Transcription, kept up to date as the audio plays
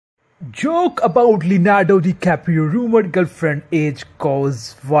Joke about Leonardo DiCaprio rumored girlfriend age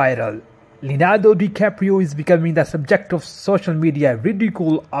goes viral. Leonardo DiCaprio is becoming the subject of social media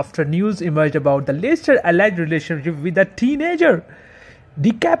ridicule after news emerged about the latest alleged relationship with a teenager.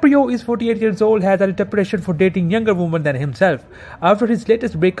 DiCaprio is 48 years old, has a reputation for dating younger women than himself. After his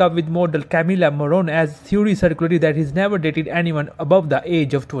latest breakup with model Camila Morone, as theory circulated that he's never dated anyone above the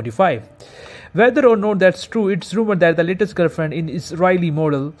age of 25. Whether or not that's true, it's rumored that the latest girlfriend is Israeli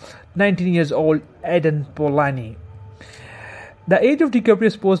model, 19 years old, Eden Polani. The age of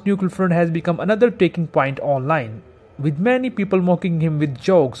DiCaprio's post-new girlfriend has become another taking point online, with many people mocking him with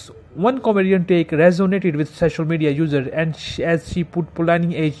jokes. One comedian take resonated with social media users and as she put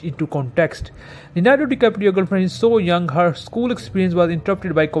Polani's age into context. Leonardo DiCaprio's girlfriend is so young, her school experience was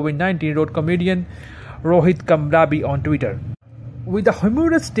interrupted by COVID-19, wrote comedian Rohit Kamrabi on Twitter. With a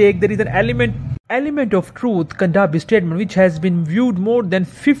humorous take, there is an element of truth, Kandabi's statement, which has been viewed more than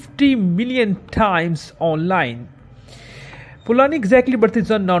 50 million times online. Polani's exactly birth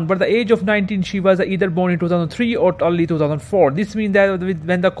is unknown, but the age of 19, she was either born in 2003 or early 2004. This means that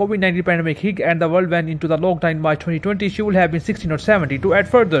when the COVID-19 pandemic hit and the world went into the lockdown in March 2020, she would have been 16 or 17. To add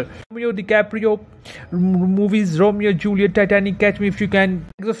further, Romeo DiCaprio movies Romeo, Juliet, Titanic, Catch Me If You Can,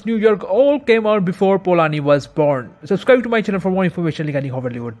 of New York all came out before Polani was born. Subscribe to my channel for more information regarding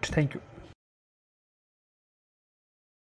Hollywood. Thank you.